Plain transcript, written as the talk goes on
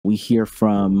we hear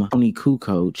from Tony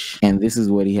Kukoc, and this is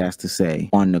what he has to say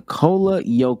on Nikola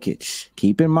Jokic.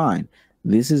 Keep in mind,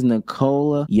 this is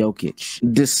Nikola Jokic.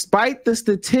 Despite the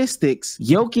statistics,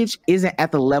 Jokic isn't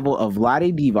at the level of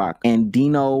Vlade Divac and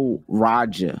Dino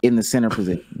Radja in the center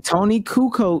position. Tony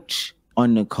Kukoc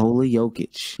on Nikola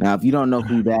Jokic. Now, if you don't know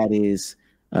who that is,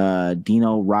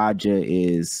 Dino Radja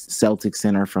is Celtic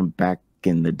center from back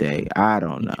in the day. I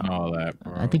don't know. All that,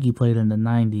 bro. I think he played in the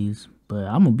 90s, but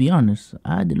I'm gonna be honest,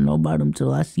 I didn't know about him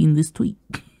till I seen this tweet.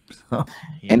 So.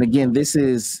 And again, this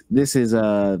is the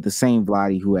same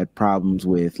Vlade who had problems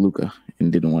with Luka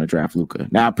and didn't want to draft Luka.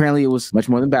 Now, apparently, it was much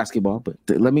more than basketball. But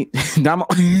let me, Damo,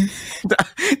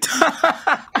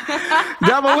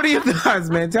 Damo, what are your thoughts,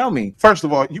 man? Tell me. First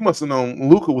of all, you must have known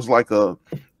Luka was like a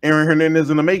Aaron Hernandez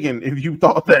in the making if you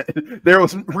thought that there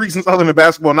was reasons other than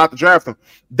basketball not to draft him.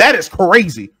 That is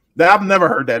crazy. I've never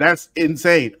heard that. That's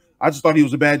insane. I just thought he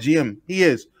was a bad GM. He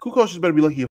is. Kukoc just better be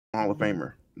lucky a Hall of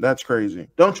Famer. That's crazy.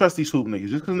 Don't trust these hoop niggas.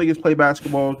 Just because niggas play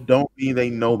basketball don't mean they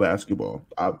know basketball.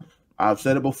 I've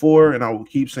said it before and I will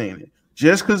keep saying it.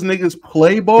 Just because niggas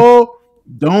play ball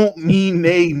don't mean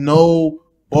they know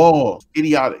ball.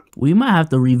 Idiotic. We might have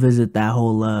to revisit that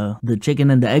whole the chicken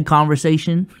and the egg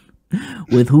conversation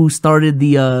with who started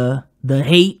the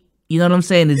hate. You know what I'm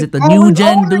saying? Is it the new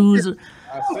gen dudes?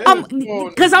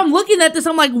 Because I'm looking at this,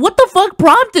 I'm like, what the fuck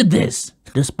prompted this?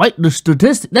 Despite the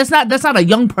statistics, that's not a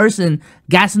young person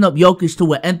gassing up Jokic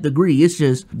to an nth degree. It's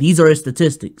just these are his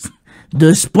statistics.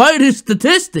 Despite his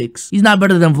statistics, he's not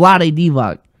better than Vlade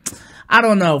Divac. I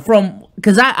don't know,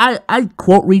 because I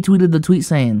quote retweeted the tweet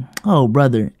saying, "Oh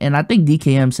brother," and I think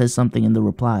DKM says something in the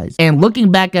replies. And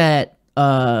looking back at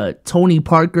Tony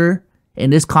Parker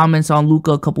and his comments on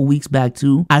Luka a couple weeks back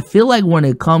too, I feel like when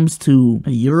it comes to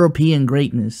European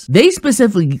greatness, they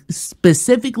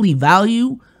specifically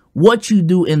value what you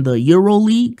do in the Euro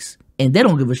leagues, and they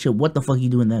don't give a shit what the fuck you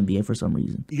do in the NBA for some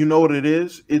reason. You know what it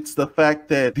is? It's the fact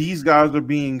that these guys are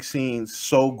being seen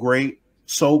so great,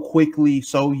 so quickly,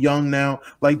 so young now.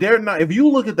 Like they're not. If you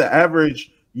look at the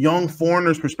average young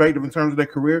foreigner's perspective in terms of their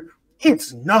career,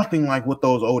 it's nothing like what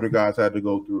those older guys had to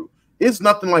go through. It's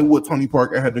nothing like what Tony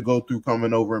Parker had to go through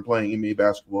coming over and playing NBA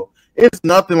basketball. It's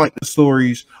nothing like the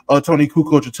stories Tony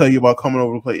Kukoc will tell you about coming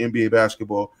over to play NBA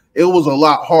basketball. It was a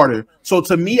lot harder. So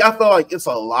to me, I feel like it's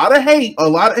a lot of hate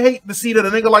to see that a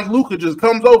nigga like Luka just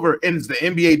comes over and is the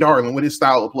NBA darling with his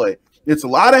style of play. It's a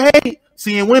lot of hate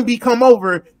seeing Wemby come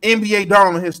over, NBA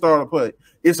darling his style of play.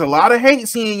 It's a lot of hate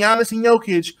seeing Giannis and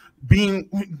Jokic being,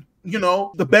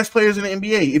 the best players in the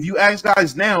NBA. If you ask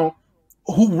guys now,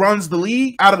 who runs the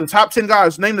league? Out of the top 10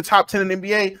 guys, name the top 10 in the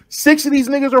NBA. 6 of these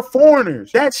niggas are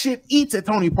foreigners. That shit eats at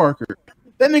Tony Parker.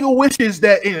 That nigga wishes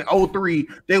that in 03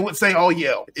 they would say, oh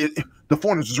yeah, the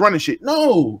foreigners was running shit.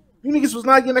 No, you niggas was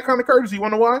not getting that kind of courtesy. You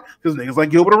wanna know why? Because niggas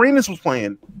like Gilbert Arenas was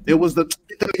playing. It was the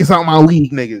get the niggas out my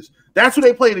league niggas. That's who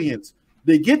they played against.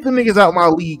 They get the niggas out my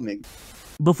league niggas.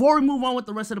 Before we move on with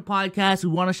the rest of the podcast,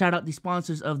 we want to shout out the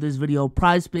sponsors of this video,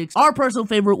 Prize Picks, our personal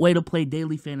favorite way to play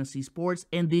daily fantasy sports.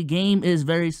 And the game is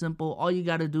very simple. All you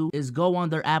got to do is go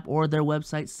on their app or their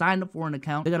website, sign up for an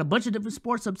account. They got a bunch of different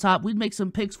sports up top. We'd make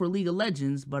some picks for League of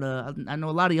Legends, but I know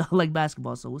a lot of y'all like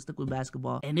basketball, so we'll stick with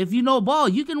basketball. And if you know ball,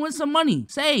 you can win some money.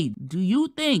 Say, do you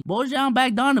think Bojan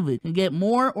Bogdanovic can get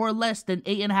more or less than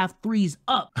 8.5 threes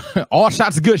up? All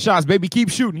shots are good shots, baby. Keep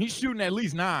shooting. He's shooting at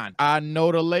least 9. I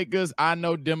know the Lakers. I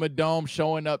know Dimmadome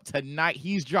showing up tonight.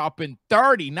 He's dropping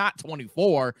 30, not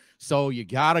 24. So you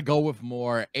gotta go with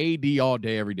more. AD all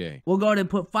day, every day. We'll go ahead and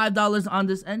put $5 on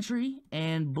this entry,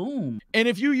 and boom. And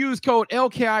if you use code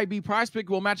LKIB, PrizePick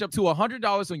will match up to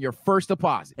 $100 on your first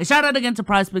deposit. And shout out again to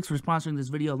PrizePicks for sponsoring this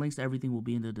video. Links to everything will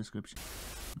be in the description.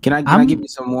 Can I give you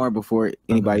some more before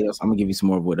anybody else? I'm gonna give you some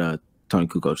more of what Tony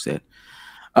Kukoc said.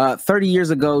 30 years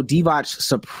ago, Divac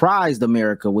surprised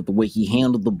America with the way he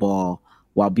handled the ball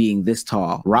while being this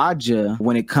tall. Radja,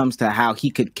 when it comes to how he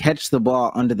could catch the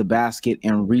ball under the basket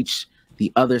and reach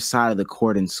the other side of the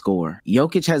court and score.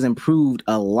 Jokic has improved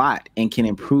a lot and can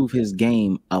improve his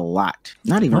game a lot.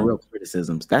 Not even real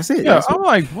criticisms. That's it. Yeah, That's I'm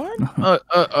like, what?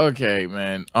 Okay,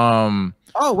 man.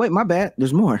 Oh, wait, my bad.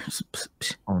 There's more.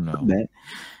 Oh, no. My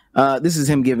bad. This is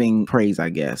him giving praise, I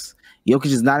guess. Jokic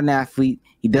is not an athlete.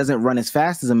 He doesn't run as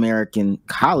fast as American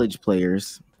college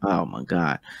players. Oh, my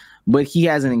God. But he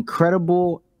has an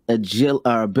incredible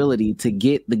ability to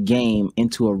get the game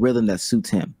into a rhythm that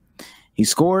suits him. He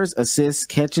scores, assists,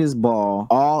 catches ball,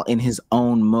 all in his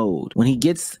own mode. When he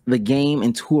gets the game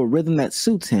into a rhythm that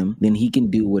suits him, then he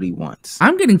can do what he wants.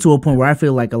 I'm getting to a point where I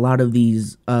feel like a lot of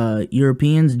these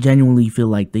Europeans genuinely feel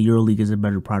like the EuroLeague is a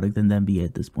better product than the NBA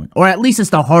at this point. Or at least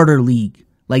it's the harder league.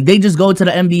 Like, they just go to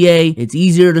the NBA, it's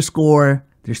easier to score,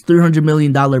 There's $300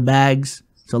 million bags.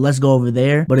 So let's go over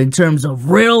there. But in terms of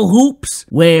real hoops,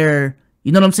 where,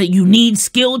 you know what I'm saying, you need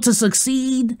skill to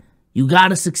succeed, you got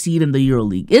to succeed in the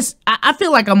EuroLeague. I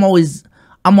feel like I'm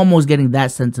almost getting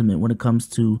that sentiment when it comes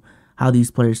to how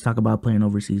these players talk about playing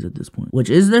overseas at this point. Which,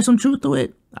 is there some truth to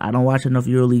it? I don't watch enough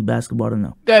EuroLeague basketball to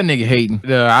know. That nigga hating.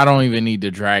 I don't even need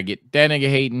to drag it. That nigga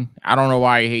hating. I don't know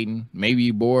why he hating. Maybe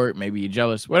you bored. Maybe you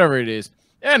jealous. Whatever it is.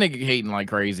 That nigga hating like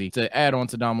crazy. To add on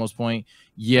to Damo's point,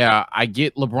 yeah, I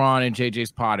get LeBron and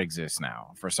JJ's pod exists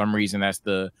now. For some reason, that's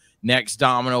the next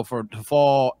domino to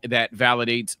fall that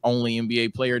validates only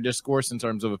NBA player discourse in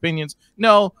terms of opinions.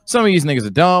 No, some of these niggas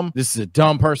are dumb. This is a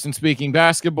dumb person speaking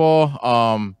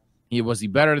basketball. Was he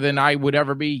better than I would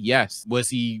ever be? Yes. Was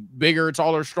he bigger,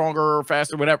 taller, stronger,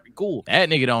 faster, whatever? Cool. That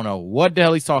nigga don't know what the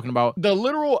hell he's talking about. The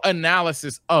literal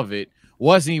analysis of it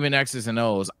wasn't even X's and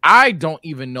O's. I don't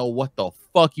even know what the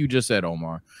fuck you just said,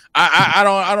 Omar. I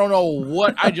don't know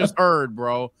what I just heard,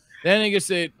 bro. That nigga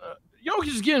said, Jokic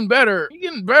is getting better. He's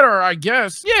getting better, I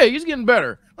guess. Yeah, he's getting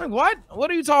better. Like, what?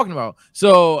 What are you talking about?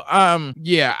 So,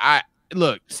 yeah,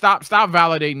 look, stop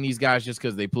validating these guys just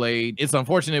because they played. It's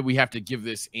unfortunate we have to give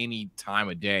this any time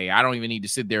of day. I don't even need to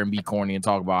sit there and be corny and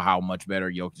talk about how much better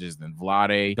Jokic is than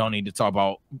Vlade. Don't need to talk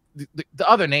about the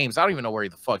other names. I don't even know where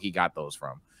the fuck he got those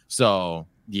from. So,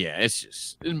 yeah, it's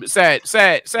just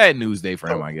sad news day for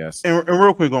him, I guess. And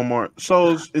real quick, Omar.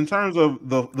 So, in terms of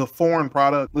the foreign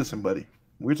product, listen, buddy.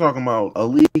 We're talking about a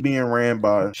league being ran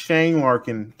by Shane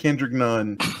Larkin, Kendrick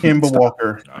Nunn, Kemba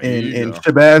Walker, and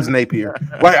Shabazz Napier.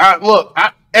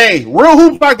 Like, hey, real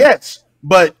hoops, I guess.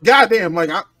 But goddamn, like,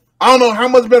 I don't know how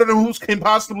much better than hoops can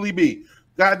possibly be.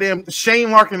 Goddamn, Shane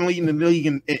Larkin leading the league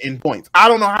in points. I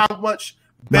don't know how much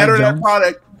better that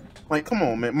product. Like, come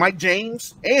on, man. Mike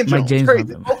James and Jones. Mike James,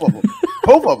 crazy. Both of them.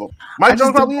 Both of them. Mike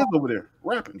Jones probably is over there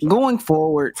rapping. So. Going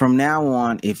forward from now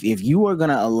on, if you are going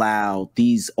to allow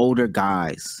these older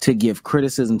guys to give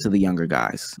criticism to the younger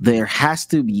guys, there has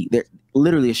to be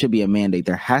literally, it should be a mandate.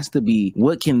 There has to be,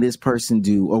 what can this person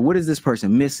do, or what is this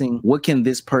person missing? What can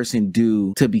this person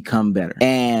do to become better?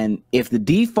 And if the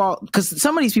default, because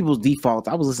some of these people's defaults,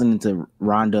 I was listening to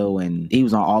Rondo and he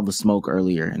was on All the Smoke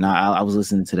earlier, and I was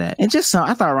listening to that, and just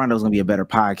I thought Rondo was gonna be a better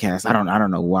podcast. I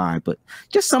don't know why, but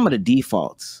just some of the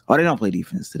defaults. Oh, they don't play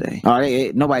defense today. Oh,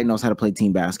 nobody knows how to play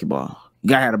team basketball. You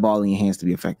gotta have the ball in your hands to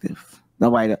be effective.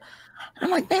 Nobody. I'm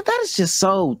like, man, that is just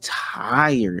so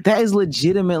tired. That is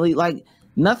legitimately, like,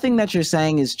 nothing that you're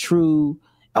saying is true.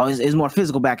 Oh, it's more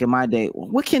physical back in my day.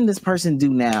 What can this person do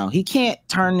now? He can't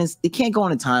turn this. He can't go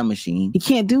in a time machine. He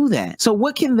can't do that. So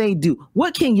what can they do?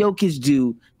 What can Jokic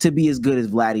do to be as good as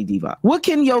Vlade Divac? What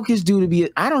can Jokic do to be?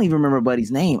 I don't even remember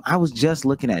Buddy's name. I was just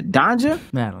looking at Donja.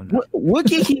 I don't know. What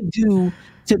can he do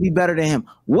to be better than him?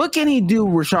 What can he do,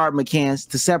 Rashard McCants,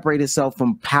 to separate himself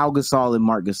from Pau Gasol and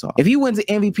Marc Gasol? If he wins the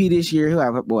MVP this year, he'll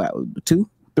have what, 2,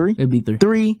 3? It'd be 3.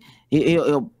 3.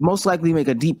 He'll most likely make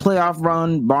a deep playoff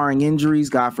run, barring injuries,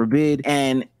 God forbid,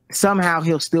 and somehow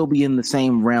he'll still be in the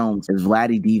same realms as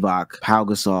Vlade Divac, Pau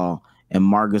Gasol, and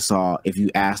Marc Gasol if you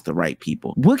ask the right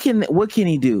people. What can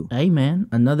he do? Hey man,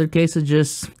 another case of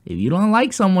just, if you don't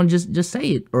like someone, just say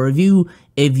it. Or if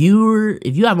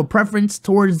you have a preference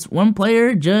towards one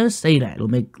player, just say that. It'll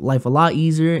make life a lot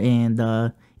easier, and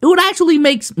it would actually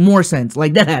make more sense.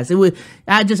 Like that has. It would.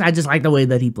 I just like the way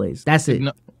that he plays. That's it.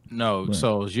 No,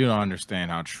 so you don't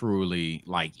understand how truly,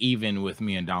 like, even with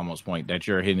me and Damo's point that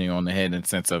you're hitting on the head in the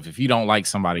sense of, if you don't like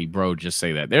somebody, bro, just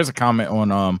say that. There's a comment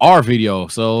on our video,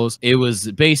 so it was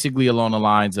basically along the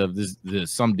lines of this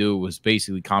some dude was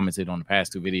basically commented on the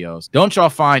past 2 videos. Don't y'all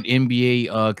find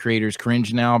NBA creators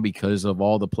cringe now because of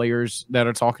all the players that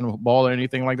are talking about ball or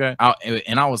anything like that?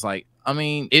 And I was like, I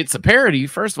mean, it's a parody,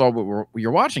 first of all, but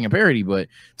you're watching a parody, but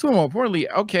more importantly,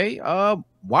 okay,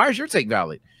 why is your take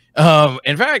valid?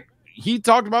 In fact, he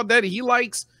talked about that. He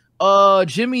likes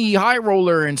Jimmy High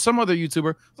Roller and some other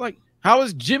YouTuber. Like, how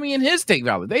is Jimmy and his take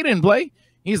valid? They didn't play.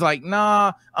 He's like,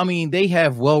 nah, I mean, they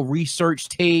have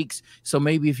well-researched takes, so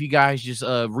maybe if you guys just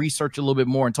research a little bit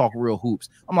more and talk real hoops.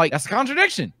 I'm like, that's a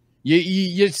contradiction.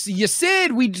 You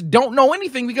said we just don't know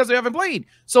anything because they haven't played.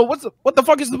 So what the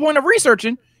fuck is the point of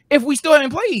researching if we still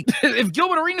haven't played? If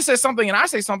Gilbert Arenas says something and I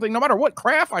say something, no matter what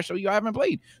craft I show you, I haven't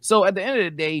played. So at the end of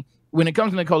the day, when it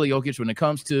comes to Nikola Jokic, when it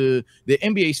comes to the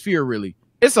NBA sphere, really,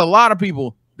 it's a lot of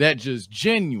people that just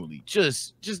genuinely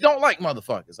just don't like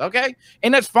motherfuckers, okay?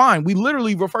 And that's fine. We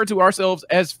literally refer to ourselves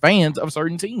as fans of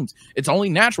certain teams. It's only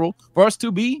natural for us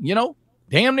to be,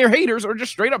 damn near haters or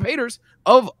just straight up haters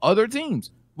of other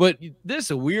teams. But this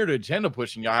is a weird agenda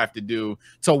pushing y'all have to do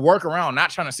to work around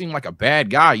not trying to seem like a bad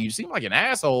guy. You seem like an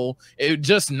asshole. It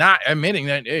just not admitting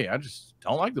that, hey, I just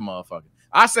don't like the motherfucker.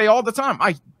 I say all the time,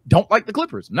 I don't like the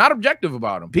Clippers. I'm not objective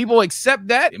about them. People accept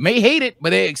that. They may hate it, but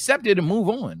they accept it and move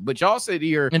on. But y'all sit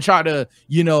here and try to,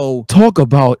 you know, talk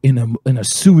about in a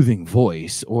soothing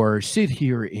voice or sit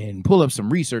here and pull up some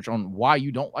research on why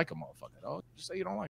you don't like a motherfucker. Just say you don't like